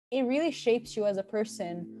it really shapes you as a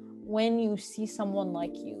person when you see someone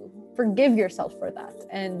like you. Forgive yourself for that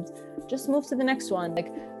and just move to the next one.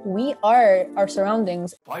 Like, we are our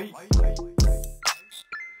surroundings.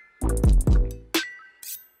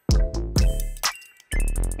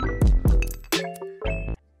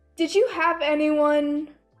 Did you have anyone,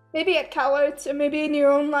 maybe at CalArts or maybe in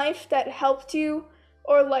your own life, that helped you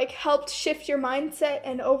or like helped shift your mindset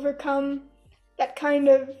and overcome that kind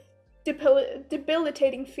of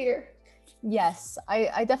debilitating fear? Yes,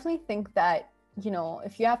 I definitely think that,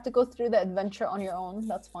 if you have to go through the adventure on your own,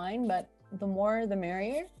 that's fine, but the more the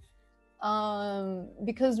merrier.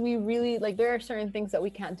 Because we really, like, there are certain things that we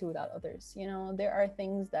can't do without others. There are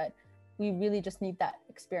things that we really just need that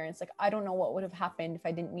experience. Like, I don't know what would have happened if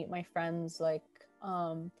I didn't meet my friends. Like,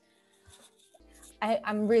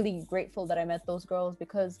 I'm really grateful that I met those girls,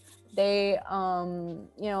 because they,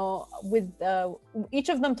 each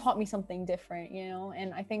of them taught me something different,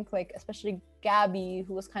 and I think, like, especially Gabby,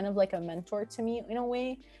 who was kind of like a mentor to me in a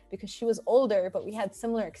way, because she was older, but we had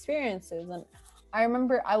similar experiences. And I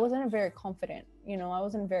remember I wasn't very confident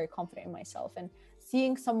in myself, and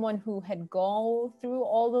seeing someone who had gone through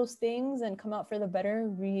all those things and come out for the better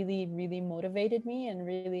really, really motivated me and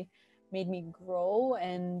really made me grow.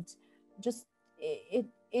 And just it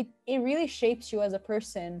really shapes you as a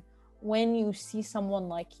person when you see someone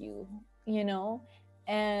like you,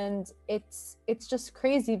 and it's just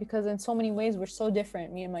crazy, because in so many ways we're so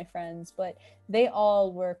different, me and my friends, but they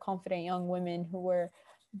all were confident young women who were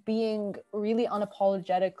being really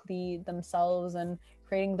unapologetically themselves and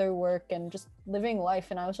creating their work and just living life.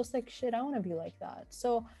 And I was just like, shit, I want to be like that.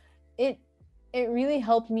 So it really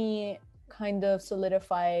helped me kind of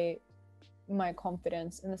solidify my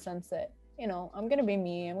confidence, in the sense that, I'm gonna be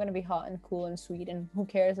me, I'm gonna be hot and cool and sweet, and who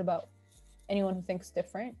cares about anyone who thinks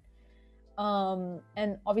different.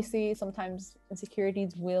 And obviously sometimes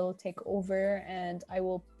insecurities will take over, and I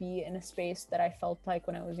will be in a space that I felt like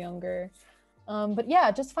when I was younger. But yeah,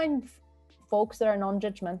 just find folks that are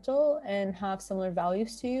non-judgmental and have similar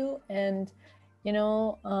values to you. And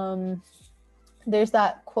there's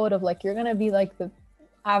that quote of, like, you're gonna be like the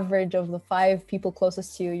average of the 5 people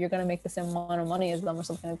closest to you, you're gonna make the same amount of money as them, or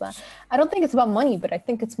something like that. I don't think it's about money, but I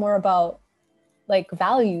think it's more about, like,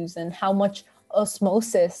 values and how much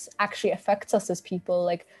osmosis actually affects us as people.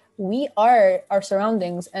 Like, we are our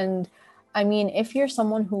surroundings. And I mean, if you're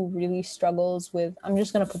someone who really struggles with, I'm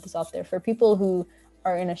just gonna put this out there, for people who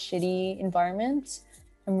are in a shitty environment,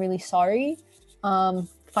 I'm really sorry.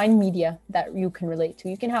 Find media that you can relate to.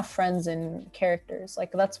 You can have friends and characters.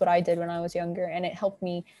 Like, that's what I did when I was younger, and it helped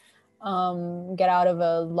me get out of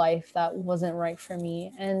a life that wasn't right for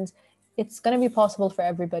me. And it's going to be possible for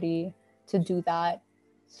everybody to do that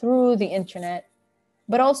through the internet.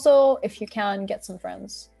 But also, if you can, get some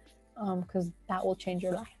friends, because that will change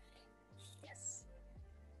your life. Yes.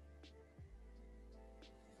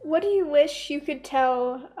 What do you wish you could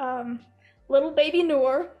tell little baby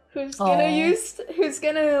Noor, who's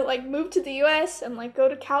gonna like move to the US and like go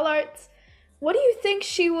to CalArts? What do you think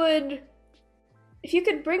she would, if you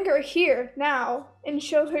could bring her here now and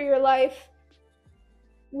show her your life,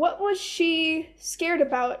 what was she scared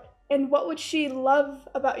about, and what would she love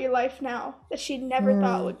about your life now that she never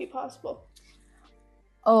thought would be possible?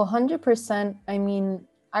 Oh, 100%. I mean,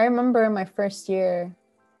 I remember my first year,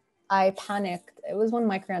 I panicked. It was when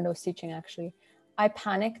Mike Randa was teaching, actually. I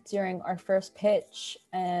panicked during our first pitch,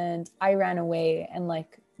 and I ran away and,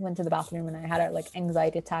 like, went to the bathroom, and I had a, like,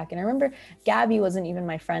 anxiety attack. And I remember Gabby wasn't even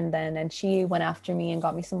my friend then, and she went after me and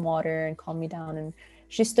got me some water and calmed me down. And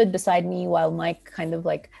she stood beside me while Mike kind of,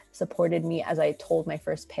 like, supported me as I told my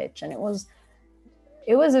first pitch. And it was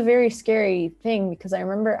a very scary thing, because I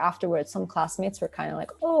remember afterwards some classmates were kind of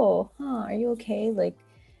like, are you okay? Like,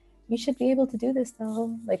 you should be able to do this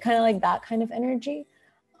though. Like, kind of like that kind of energy.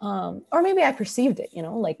 Or maybe I perceived it,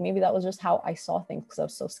 like, maybe that was just how I saw things, because I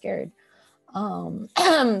was so scared.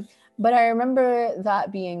 But I remember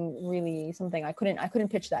that being really something I couldn't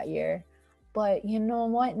pitch that year. But you know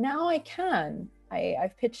what? Now I can.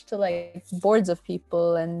 I've pitched to, like, boards of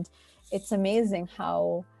people, and it's amazing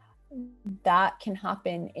how that can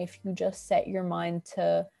happen if you just set your mind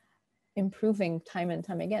to improving time and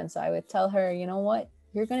time again. So I would tell her, you know what?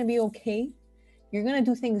 You're going to be okay. You're going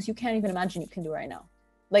to do things you can't even imagine you can do right now.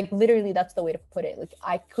 Like, literally, that's the way to put it. Like,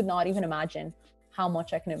 I could not even imagine how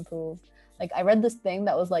much I can improve. Like, I read this thing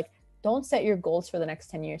that was like, don't set your goals for the next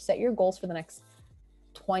 10 years. Set your goals for the next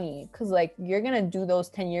 20. Because, like, you're going to do those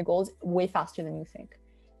 10-year goals way faster than you think.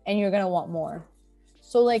 And you're going to want more.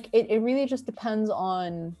 So, like, it really just depends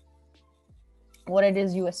on what it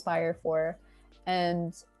is you aspire for.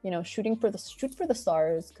 And, shoot for the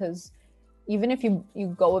stars. Because even if you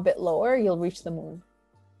go a bit lower, you'll reach the moon,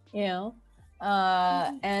 you know.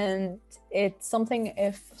 And it's something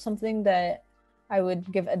that I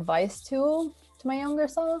would give advice to my younger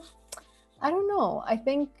self. I don't know. I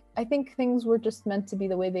think things were just meant to be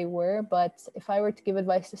the way they were. But if I were to give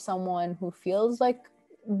advice to someone who feels like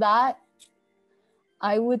that,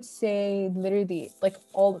 I would say literally, like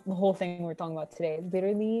the whole thing we're talking about today,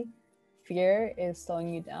 literally fear is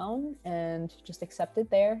slowing you down, and just accept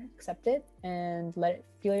it and let it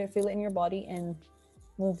feel it in your body and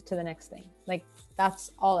move to the next thing. Like,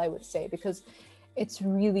 that's all I would say, because it's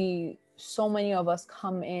really, so many of us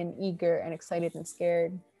come in eager and excited and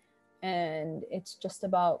scared, and it's just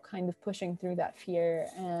about kind of pushing through that fear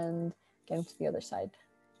and getting to the other side.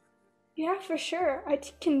 Yeah, for sure. I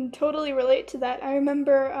can totally relate to that. I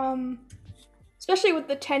remember, especially with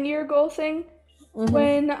the 10-year goal thing,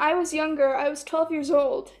 when I was younger, I was 12 years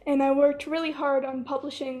old, and I worked really hard on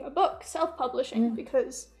publishing a book, self-publishing,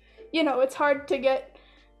 because, you know, it's hard to get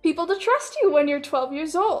people to trust you when you're 12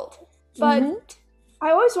 years old. But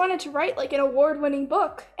I always wanted to write like an award-winning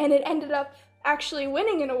book, and it ended up actually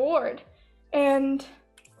winning an award. And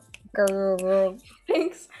Girl.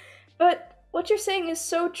 thanks. But what you're saying is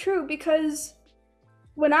so true, because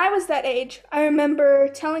when I was that age, I remember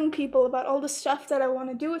telling people about all the stuff that I want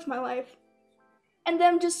to do with my life, and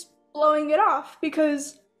them just blowing it off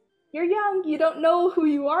because you're young, you don't know who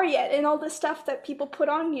you are yet, and all the stuff that people put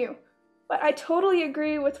on you. But I totally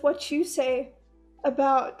agree with what you say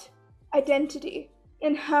about identity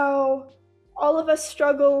and how all of us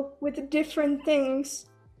struggle with different things,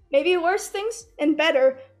 maybe worse things and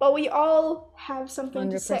better, but we all have something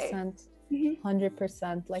 100%. to say.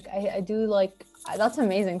 100%. Like, I do, like, that's an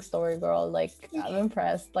amazing story, girl. Like, I'm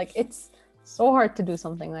impressed. Like, it's so hard to do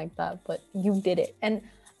something like that, but you did it. And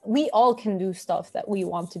we all can do stuff that we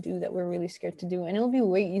want to do that we're really scared to do, and it'll be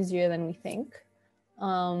way easier than we think,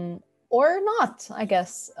 or not, I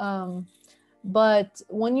guess. But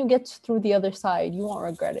when you get through the other side, you won't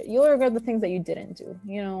regret it. You'll regret the things that you didn't do,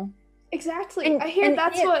 you know. Exactly. I hear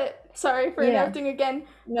that's what, sorry for interrupting again,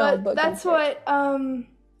 but that's what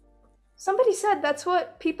somebody said, that's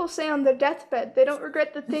what people say on their deathbed. They don't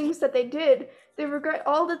regret the things that they did. They regret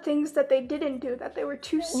all the things that they didn't do, that they were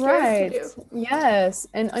too scared to do. Yes.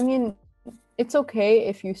 And I mean, it's okay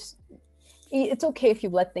if you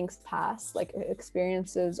let things pass, like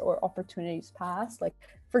experiences or opportunities pass. Like,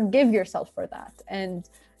 forgive yourself for that and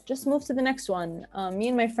just move to the next one. Me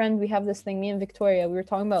and my friend, we have this thing, me and Victoria, we were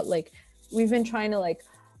talking about, like, we've been trying to, like,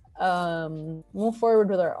 move forward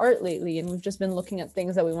with our art lately, and we've just been looking at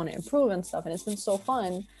things that we want to improve and stuff, and it's been so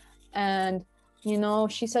fun. And, you know,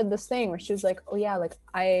 she said this thing where she was like, oh yeah, like,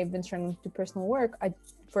 I've been trying to do personal work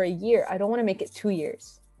for a year. I don't want to make it 2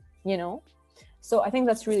 years, you know? So I think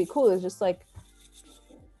that's really cool. It's just like,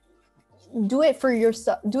 do it for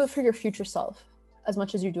yourself, do it for your future self as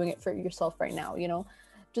much as you're doing it for yourself right now, you know?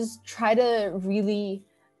 Just try to really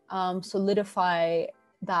solidify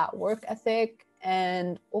that work ethic,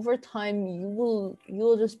 and over time you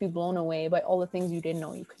will just be blown away by all the things you didn't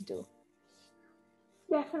know you could do.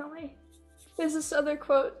 Definitely. There's this other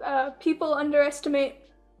quote, people underestimate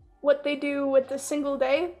what they do with a single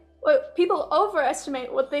day. People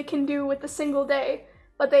overestimate what they can do with a single day,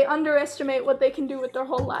 but they underestimate what they can do with their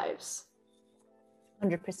whole lives.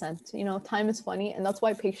 100%. You know, time is funny, and that's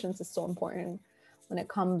why patience is so important when it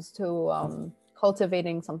comes to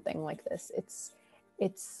cultivating something like this.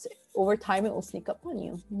 It's over time, it will sneak up on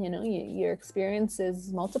you. You know, your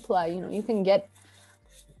experiences multiply. You know, you can get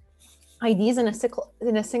ideas in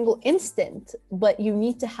a single instant, but you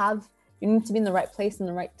need to be in the right place in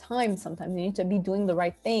the right time. Sometimes you need to be doing the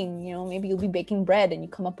right thing. You know, maybe you'll be baking bread and you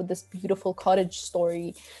come up with this beautiful cottage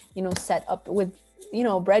story, you know, set up with, you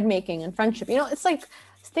know, bread making and friendship. You know, it's like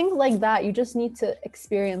things like that. You just need to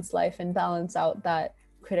experience life and balance out that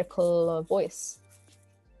critical voice.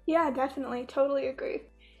 Yeah, definitely. Totally agree.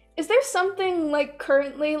 Is there something, like,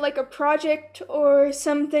 currently, like a project or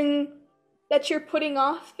something that you're putting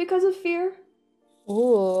off because of fear?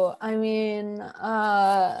 Ooh, I mean, of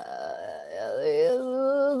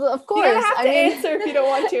course. You don't have to answer if you don't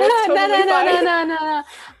want to. It's totally fine. No.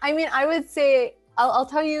 I mean, I would say, I'll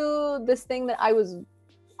tell you this thing that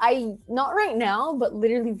not right now, but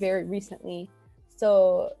literally very recently.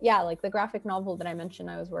 So yeah, like the graphic novel that I mentioned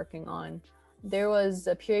I was working on, there was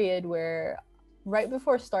a period where right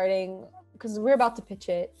before starting, because we're about to pitch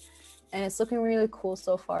it and it's looking really cool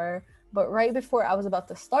so far, but right before I was about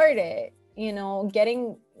to start it, you know,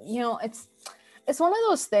 it's one of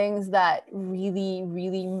those things that really,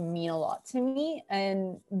 really mean a lot to me.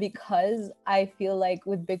 And because I feel like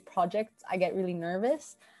with big projects, I get really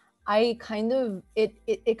nervous, I kind of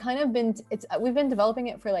it kind of been it's we've been developing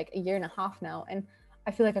it for like a year and a half now, and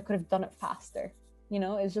I feel like I could have done it faster. You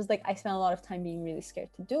know, it's just like I spent a lot of time being really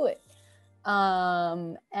scared to do it.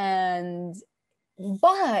 And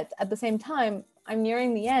but at the same time, I'm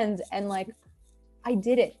nearing the end, and like I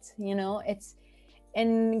did it, you know. It's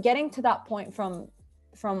and getting to that point from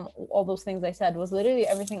all those things I said was literally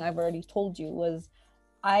everything I've already told you. Was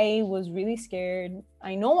I was really scared.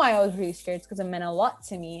 I know why I was really scared. It's because it meant a lot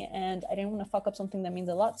to me, and I didn't want to fuck up something that means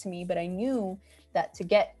a lot to me. But I knew that to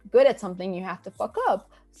get good at something, you have to fuck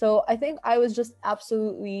up. So I think I was just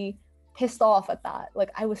absolutely pissed off at that.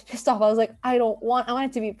 Like I was pissed off. I was like, I want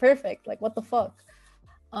it to be perfect. Like what the fuck?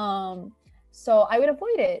 So I would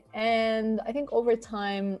avoid it. And I think over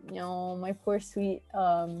time, you know, my poor sweet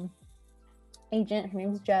agent, her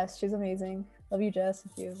name's Jess. She's amazing. Love you, Jess,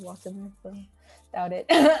 if you're watching this. So doubt it.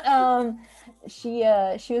 She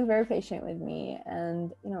was very patient with me,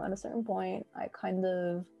 and you know, at a certain point, I kind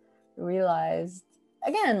of realized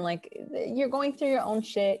again, like you're going through your own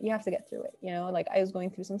shit. You have to get through it. You know, like I was going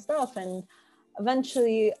through some stuff, and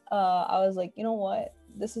eventually, I was like, you know what,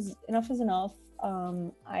 this is enough is enough.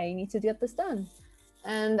 I need to get this done,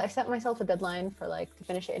 and I set myself a deadline for like to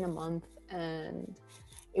finish it in a month, and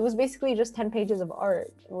it was basically just 10 pages of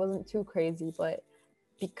art. It wasn't too crazy, but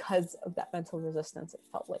because of that mental resistance, it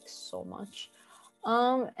felt like so much.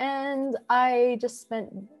 And I just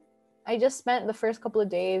spent the first couple of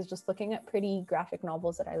days just looking at pretty graphic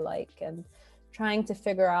novels that I like and trying to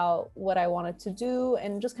figure out what I wanted to do,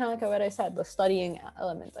 and just kind of like what I said, the studying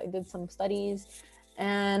element. I did some studies,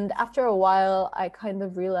 and after a while I kind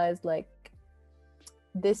of realized like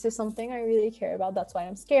this is something I really care about. That's why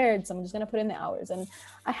I'm scared. So I'm just gonna put in the hours. And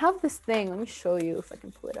I have this thing, let me show you if I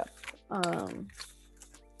can pull it up.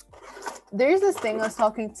 There's this thing I was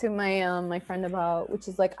talking to my friend about, which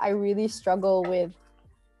is like I really struggle with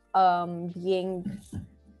being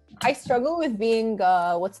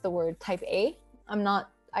what's the word, type A.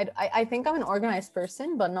 I think I'm an organized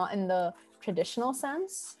person, but not in the traditional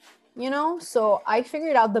sense, you know. So I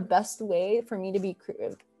figured out the best way for me to be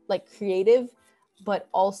creative but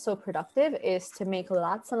also productive is to make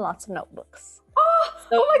lots and lots of notebooks.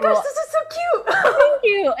 Oh my gosh, this is so cute. Thank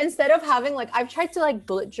you. Instead of having like, I've tried to like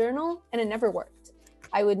bullet journal and it never worked.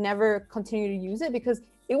 I would never continue to use it because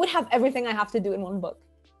it would have everything I have to do in one book.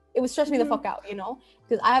 It would stress me the fuck out, you know?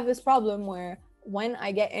 Because I have this problem where when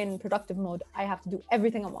I get in productive mode, I have to do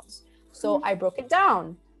everything at once. So I broke it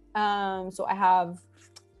down. So I have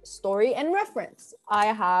story and reference. I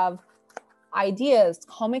have ideas,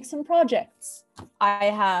 comics and projects. I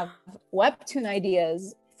have webtoon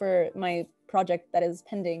ideas for my project that is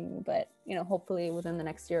pending, but you know, hopefully within the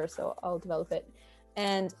next year or so I'll develop it.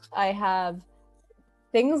 And I have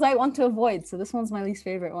things I want to avoid. So this one's my least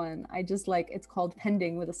favorite one. I just like, it's called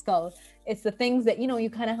pending with a skull. It's the things that, you know, you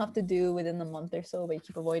kind of have to do within the month or so, but you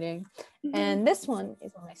keep avoiding. And this one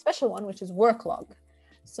is my special one, which is work log.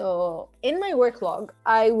 So in my work log,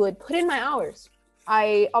 I would put in my hours.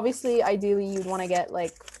 Ideally you'd want to get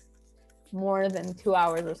like more than 2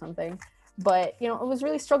 hours or something, but you know, it was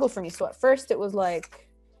really struggle for me. So at first it was like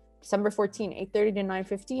December 14, 8:30 to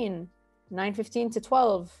 9:15, 9:15 to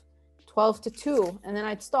 12, 12 to 2, and then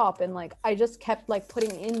I'd stop, and like I just kept like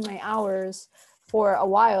putting in my hours for a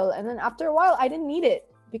while, and then after a while I didn't need it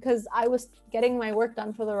because I was getting my work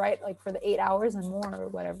done for the 8 hours and more or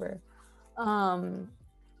whatever.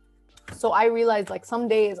 So I realized like some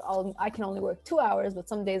days I can only work 2 hours, but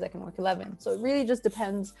some days I can work 11. So it really just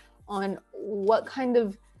depends on what kind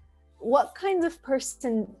of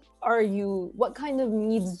person are you, what kind of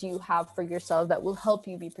needs do you have for yourself that will help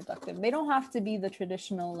you be productive. They don't have to be the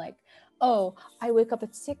traditional like, oh, I wake up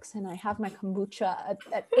at 6 and I have my kombucha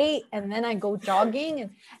at 8 and then I go jogging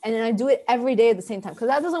and then I do it every day at the same time, because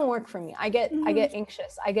that doesn't work for me. I get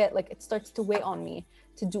anxious. I get like, it starts to weigh on me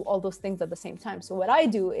to do all those things at the same time. So what I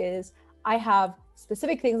do is I have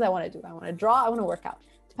specific things I want to do. I want to draw, I want to work out.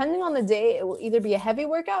 Depending on the day, it will either be a heavy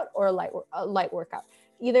workout or a light workout.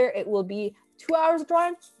 Either it will be 2 hours of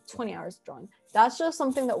drawing, 20 hours of drawing. That's just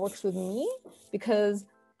something that works with me because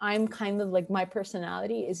I'm kind of like, my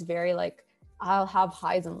personality is very like, I'll have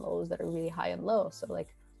highs and lows that are really high and low. So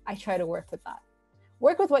like, I try to work with that.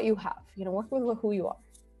 Work with what you have, you know, work with who you are.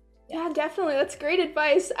 Yeah, definitely. That's great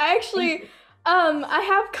advice. I actually, I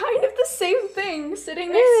have kind of the same thing sitting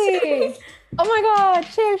next to me. Oh my God,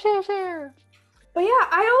 share. But yeah,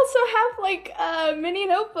 I also have like mini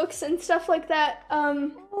notebooks and stuff like that.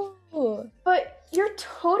 But you're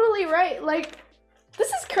totally right. Like, this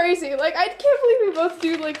is crazy. Like, I can't believe we both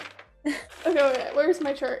do like. Okay, wait, where's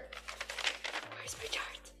my chart? Where's my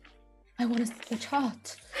chart? I want to see the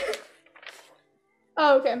chart.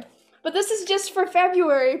 Oh, okay. But this is just for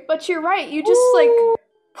February. But you're right. You just like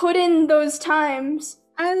put in those times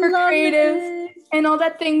I for love creative it. and all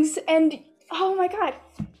that things. And oh my god,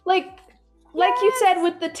 like you said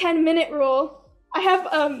with the 10-minute rule, I have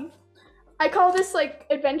I call this like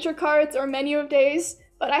adventure cards or menu of days.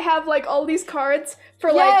 But I have like all these cards for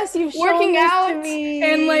Yes, like you've shown working this out to me.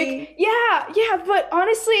 and like yeah. But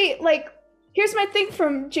honestly, like here's my thing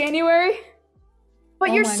from January. But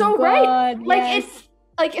Oh you're my so God, right. Like yes. it's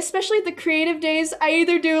like especially the creative days. I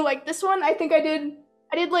either do like this one. I think I did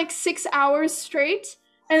like 6 hours straight,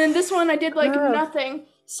 and then this one I did like Girl. nothing.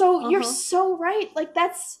 So you're so right. Like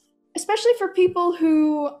that's especially for people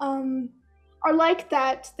who are like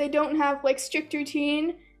that. They don't have like strict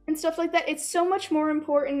routine and stuff like that. It's so much more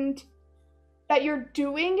important that you're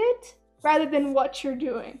doing it rather than what you're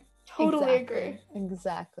doing. Totally agree.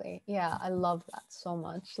 Exactly. Yeah, I love that so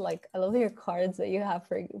much. Like, I love your cards that you have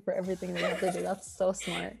for everything that you have to do. That's so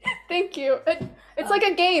smart. Thank you. It's like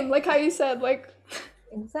a game, like how you said. Like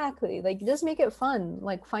exactly. Like, just make it fun.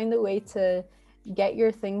 Like, find a way to get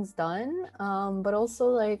your things done, but also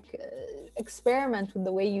like experiment with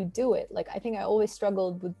the way you do it. Like, I think I always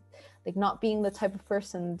struggled with like not being the type of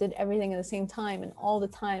person did everything at the same time and all the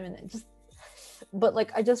time, and it just. But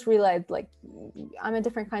like I just realized like I'm a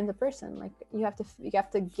different kind of person. Like you have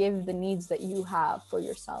to give the needs that you have for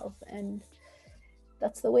yourself, and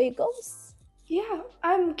that's the way it goes. Yeah,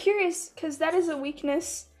 I'm curious because that is a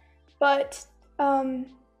weakness, but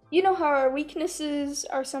you know how our weaknesses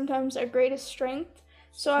are sometimes our greatest strength.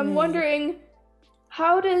 So I'm wondering,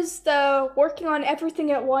 how does the working on everything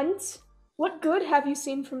at once? What good have you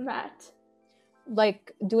seen from that?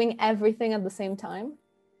 Like doing everything at the same time.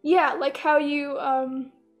 Yeah, like how your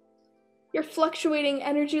fluctuating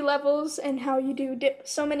energy levels and how you do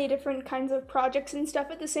so many different kinds of projects and stuff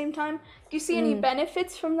at the same time. Do you see any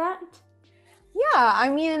benefits from that? Yeah, I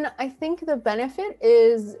mean, I think the benefit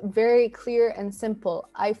is very clear and simple.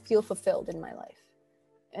 I feel fulfilled in my life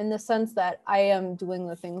in the sense that I am doing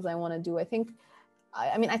the things I want to do. I think,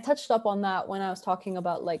 I mean, I touched up on that when I was talking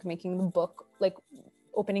about like making the book, like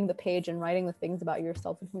opening the page and writing the things about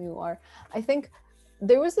yourself and who you are. I think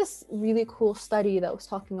there was this really cool study that was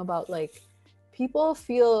talking about like people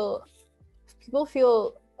feel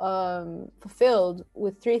fulfilled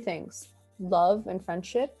with three things: love and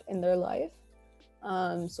friendship in their life.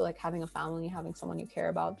 So like having a family, having someone you care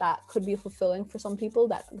about, that could be fulfilling for some people.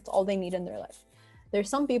 That's all they need in their life. There's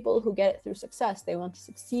some people who get it through success. They want to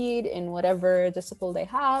succeed in whatever discipline they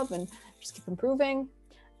have and just keep improving.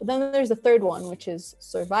 But then there's the third one, which is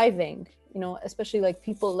surviving, you know, especially like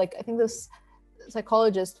people like, I think this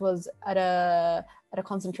psychologist was at a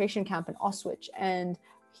concentration camp in Auschwitz, and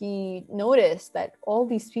he noticed that all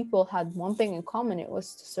these people had one thing in common. It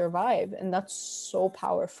was to survive. And that's so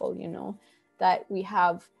powerful, you know, that we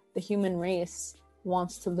have the human race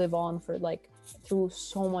wants to live on for like through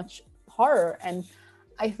so much horror. And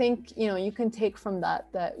I think, you know, you can take from that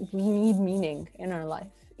we need meaning in our life,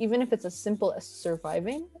 even if it's as simple as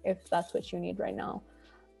surviving, if that's what you need right now.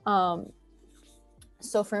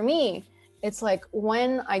 So for me, it's like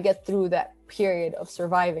when I get through that period of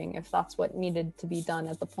surviving, if that's what needed to be done,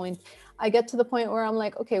 I get to the point where I'm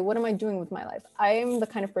like, okay, what am I doing with my life? I am the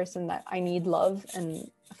kind of person that I need love and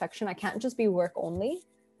affection. I can't just be work only.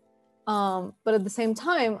 But at the same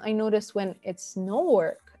time, I notice when it's no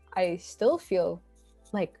work, I still feel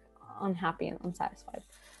like unhappy and unsatisfied.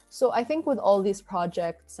 So I think with all these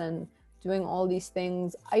projects and doing all these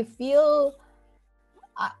things, I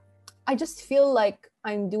just feel like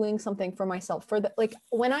I'm doing something for myself. Like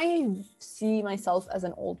when I see myself as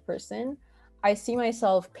an old person, I see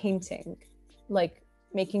myself painting, like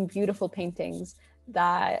making beautiful paintings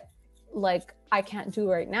that like I can't do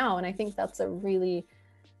right now. And I think that's a really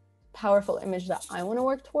powerful image that I want to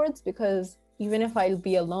work towards, because even if I'll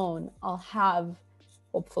be alone, I'll have,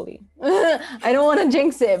 hopefully, I don't want to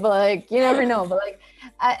jinx it, but like, you never know. But like,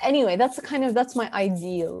 anyway, that's my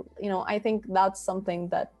ideal, you know. I think that's something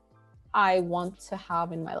that I want to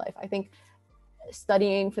have in my life. I think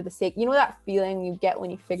studying for the sake, you know, that feeling you get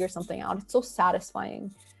when you figure something out, it's so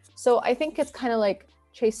satisfying. So I think it's kind of like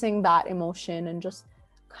chasing that emotion and just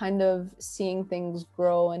kind of seeing things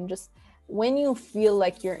grow. And just when you feel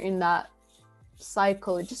like you're in that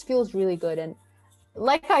cycle, it just feels really good. And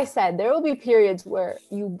like I said, there will be periods where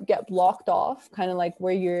you get blocked off, kind of like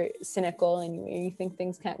where you're cynical and you think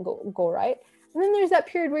things can't go right. And then there's that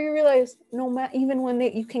period where you realize, even when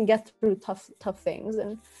you can get through tough things,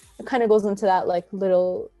 and it kind of goes into that like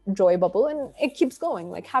little joy bubble, and it keeps going.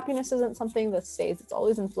 Like happiness isn't something that stays; it's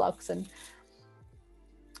always in flux. And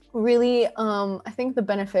really, I think the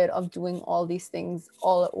benefit of doing all these things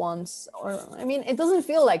all at once, or I mean, it doesn't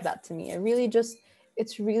feel like that to me.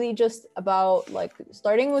 It's really just about like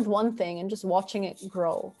starting with one thing and just watching it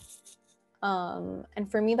grow. And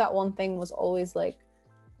for me, that one thing was always like,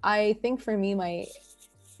 I think for me, my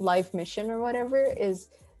life mission or whatever is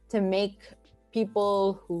to make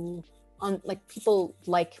people who people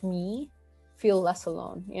like me feel less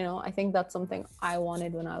alone. You know, I think that's something I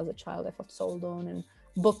wanted when I was a child. I felt so alone, and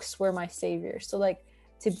books were my savior. So like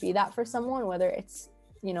to be that for someone, whether it's,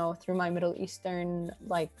 you know, through my Middle Eastern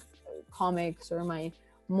like comics, or my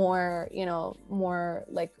more, you know, more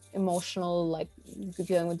like emotional, like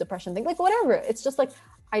dealing with depression thing, like whatever, it's just like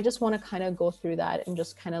I just want to kind of go through that and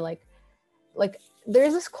just kind of like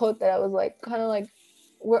there's this quote that I was like kind of like,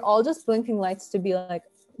 we're all just blinking lights to be like,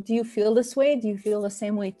 do you feel this way? Do you feel the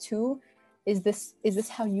same way too? Is this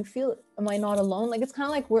how you feel? Am I not alone? Like it's kind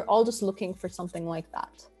of like we're all just looking for something like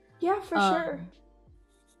that. Yeah, for sure.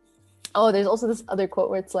 Oh, there's also this other quote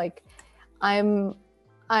where it's like, I'm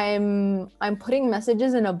putting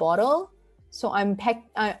messages in a bottle, so I'm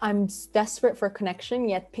desperate for connection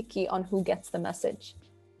yet picky on who gets the message.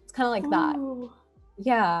 It's kind of like that.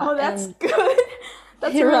 Yeah. Oh, that's good.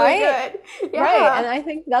 That's really right? Good. Yeah. Right. And I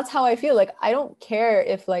think that's how I feel. Like I don't care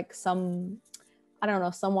if like someone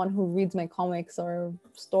who reads my comics or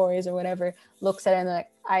stories or whatever looks at it and like,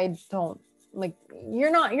 I don't like,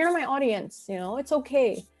 you're not my audience, you know, it's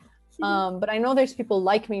okay. But I know there's people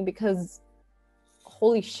like me because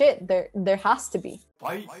holy shit, there has to be.